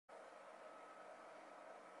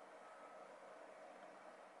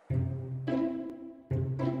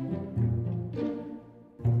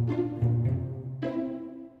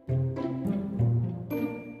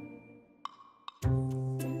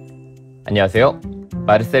안녕하세요,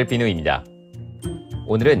 마르셀 비누입니다.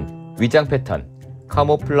 오늘은 위장 패턴,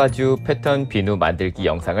 카모플라쥬 패턴 비누 만들기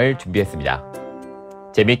영상을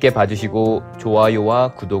준비했습니다. 재밌게 봐주시고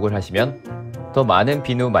좋아요와 구독을 하시면 더 많은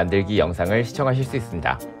비누 만들기 영상을 시청하실 수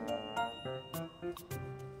있습니다.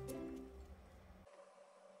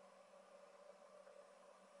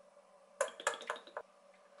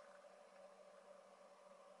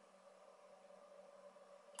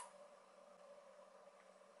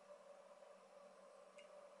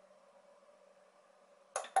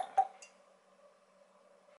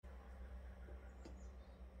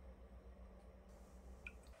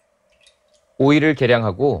 오일을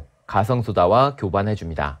계량하고 가성소다와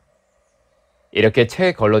교반해줍니다. 이렇게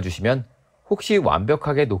채 걸러주시면 혹시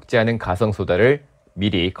완벽하게 녹지 않은 가성소다를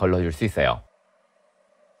미리 걸러줄 수 있어요.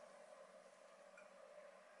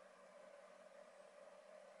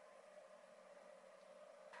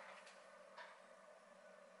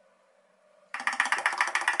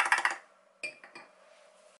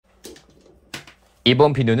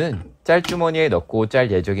 이번 비누는 짤주머니에 넣고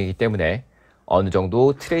짤 예정이기 때문에 어느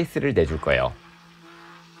정도 트레이스를 내줄 거예요.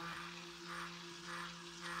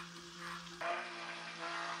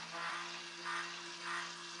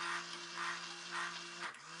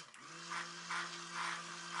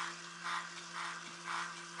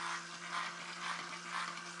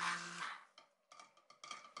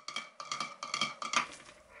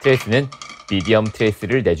 트레이스는 미디엄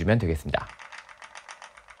트레이스를 내주면 되겠습니다.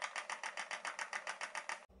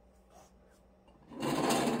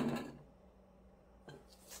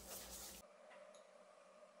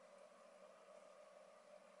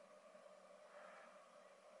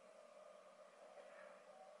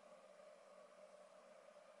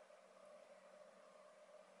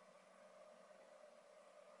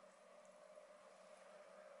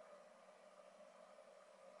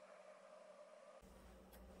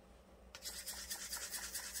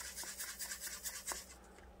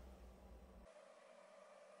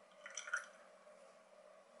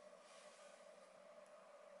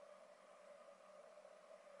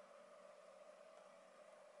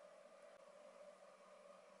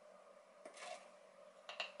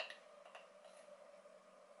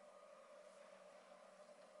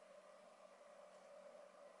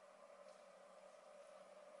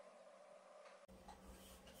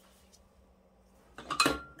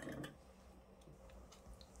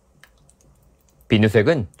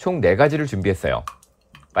 비누색은 총 4가지를 준비했어요.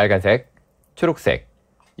 빨간색, 초록색,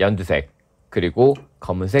 연두색, 그리고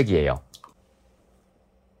검은색이에요.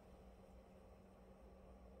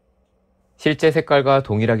 실제 색깔과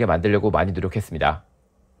동일하게 만들려고 많이 노력했습니다.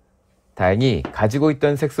 다행히 가지고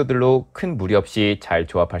있던 색소들로 큰 무리 없이 잘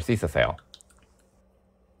조합할 수 있었어요.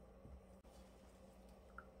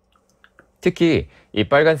 특히 이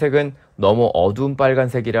빨간색은 너무 어두운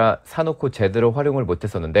빨간색이라 사놓고 제대로 활용을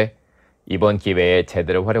못했었는데 이번 기회에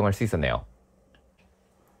제대로 활용할 수 있었네요.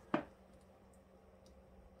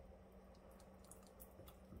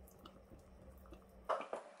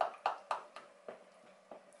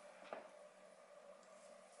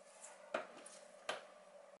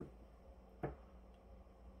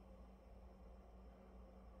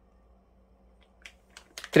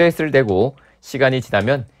 트레이스를 대고 시간이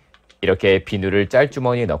지나면 이렇게 비누를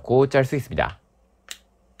짤주머니에 넣고 짤 수 있습니다.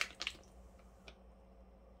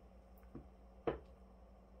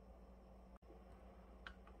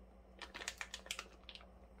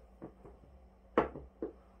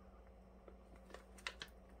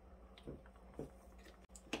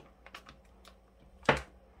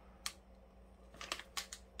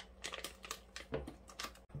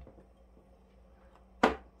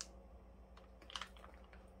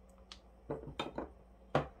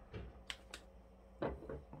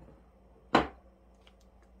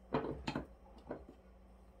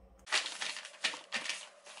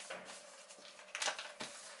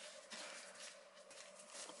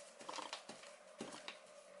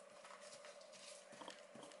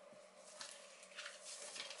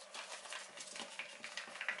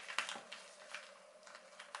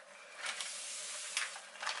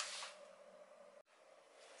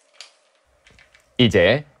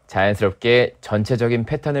 이제 자연스럽게 전체적인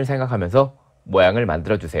패턴을 생각하면서 모양을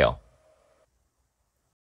만들어 주세요.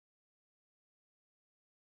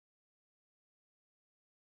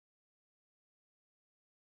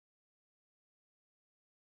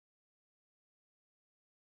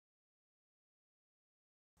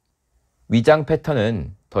 위장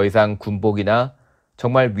패턴은 더 이상 군복이나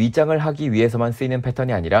정말 위장을 하기 위해서만 쓰이는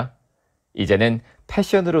패턴이 아니라 이제는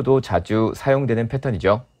패션으로도 자주 사용되는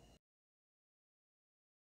패턴이죠.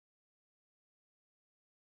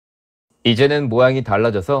 이제는 모양이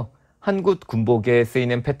달라져서 한국 군복에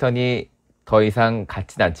쓰이는 패턴이 더 이상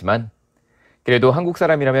같진 않지만 그래도 한국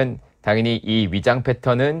사람이라면 당연히 이 위장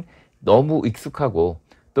패턴은 너무 익숙하고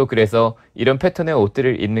또 그래서 이런 패턴의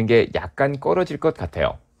옷들을 입는 게 약간 꺼려질 것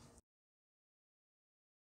같아요.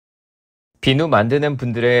 비누 만드는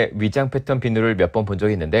분들의 위장 패턴 비누를 몇 번 본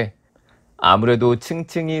적이 있는데 아무래도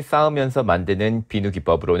층층이 쌓으면서 만드는 비누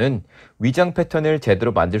기법으로는 위장 패턴을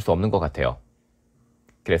제대로 만들 수 없는 것 같아요.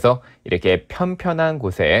 그래서 이렇게 편편한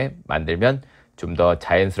곳에 만들면 좀 더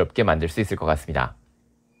자연스럽게 만들 수 있을 것 같습니다.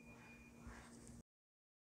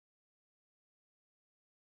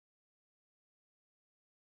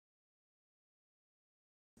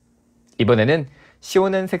 이번에는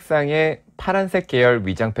시원한 색상의 파란색 계열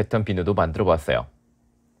위장 패턴 비누도 만들어 보았어요.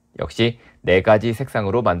 역시 4가지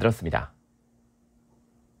색상으로 만들었습니다.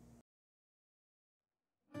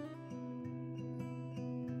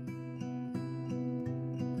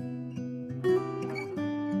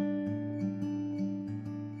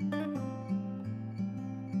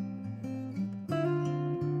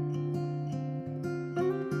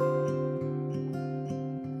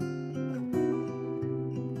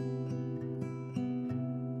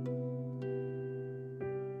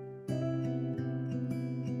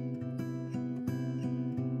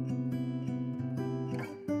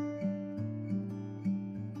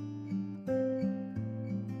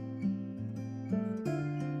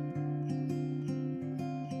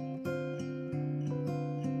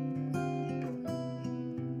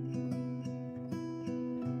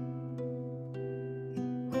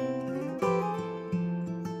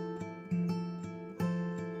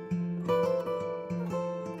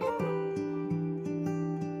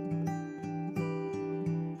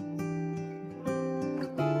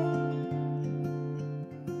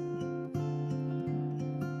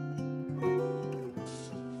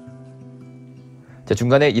 자,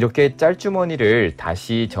 중간에 이렇게 짤주머니를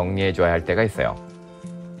다시 정리해 줘야 할 때가 있어요.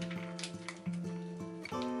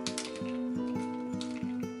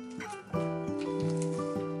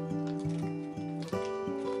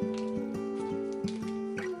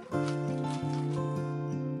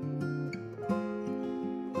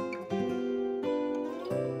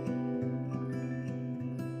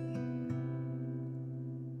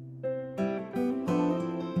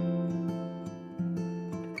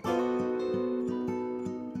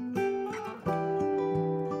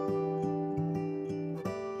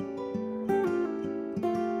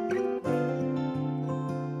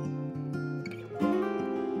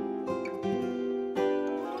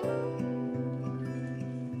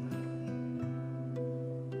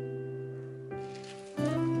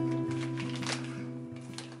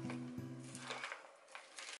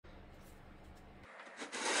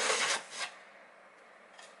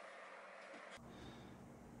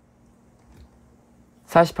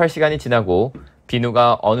 (48시간이) 지나고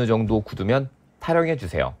비누가 어느 정도 굳으면 탈용해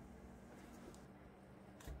주세요.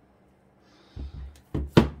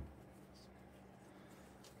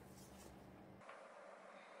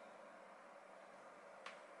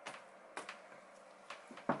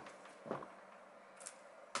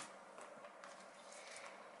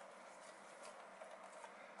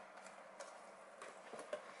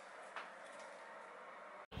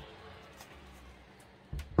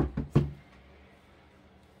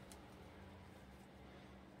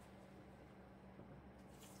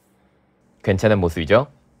 괜찮은 모습이죠?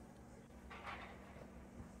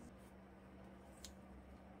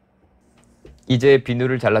 이제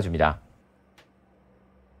비누를 잘라줍니다.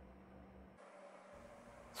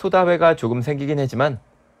 쏟아회가 조금 생기긴 하지만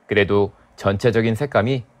그래도 전체적인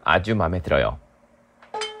색감이 아주 마음에 들어요.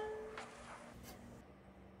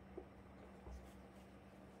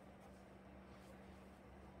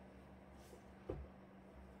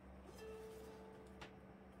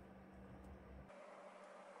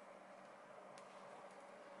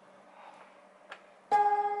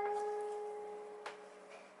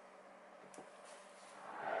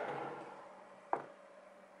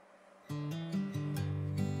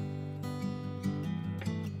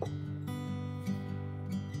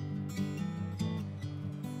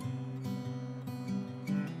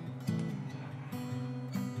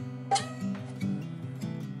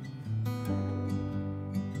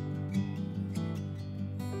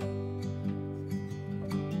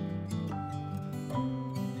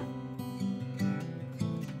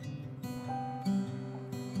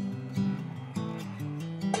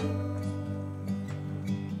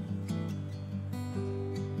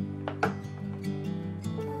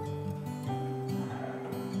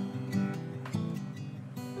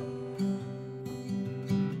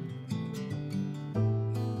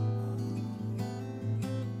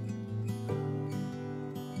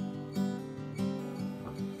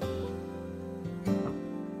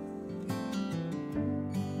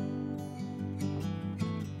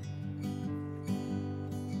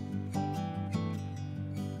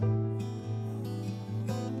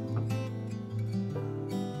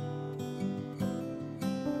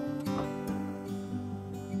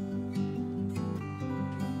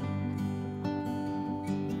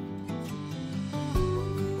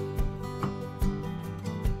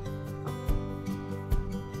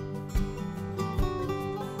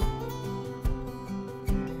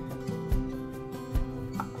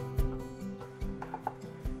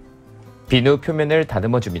 비누 표면을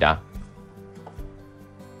다듬어 줍니다.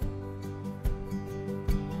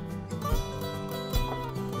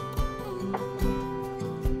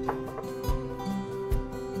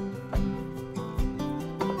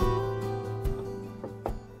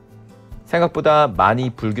 생각보다 많이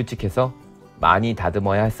불규칙해서 많이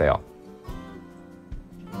다듬어야 했어요.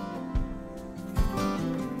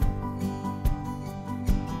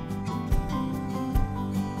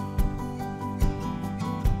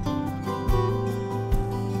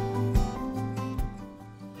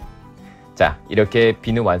 자, 이렇게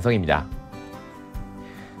비누 완성입니다.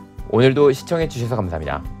 오늘도 시청해 주셔서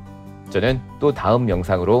감사합니다. 저는 또 다음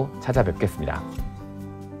영상으로 찾아뵙겠습니다.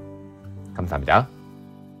 감사합니다.